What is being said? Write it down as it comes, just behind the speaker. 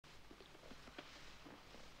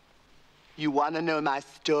You want to know my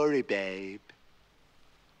story, babe?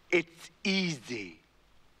 It's easy.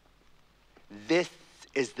 This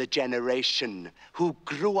is the generation who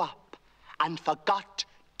grew up and forgot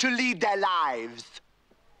to lead their lives.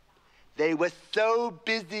 They were so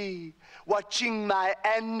busy watching my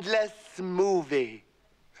endless movie.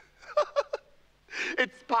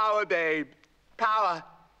 It's power, babe. Power.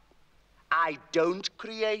 I don't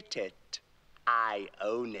create it. I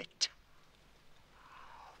own it.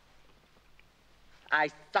 I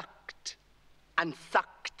sucked and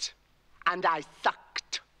sucked and I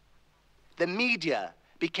sucked. The media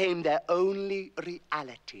became their only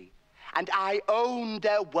reality, and I owned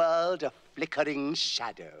their world of flickering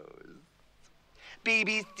shadows.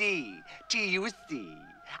 BBC, TUC,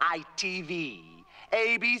 ITV,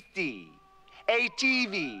 ABC,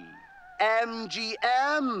 ATV,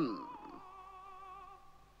 MGM,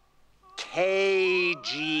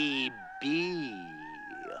 KGB,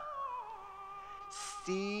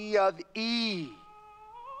 C of E.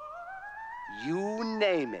 You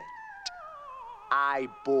name it. I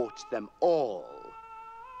bought them all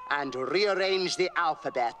and rearranged the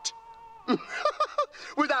alphabet.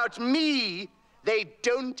 Without me, they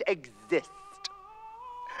don't exist.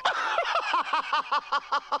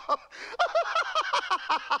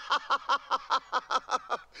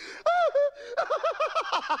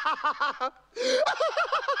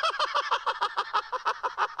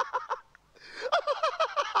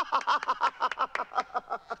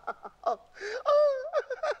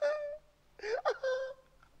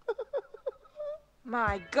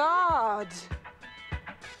 My God!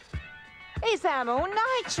 It's Amyl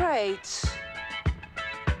Nitrate!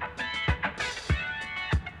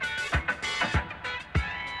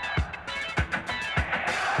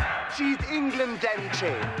 She's England's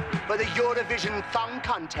entry for the Eurovision Song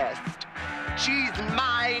Contest. She's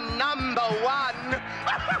my #1.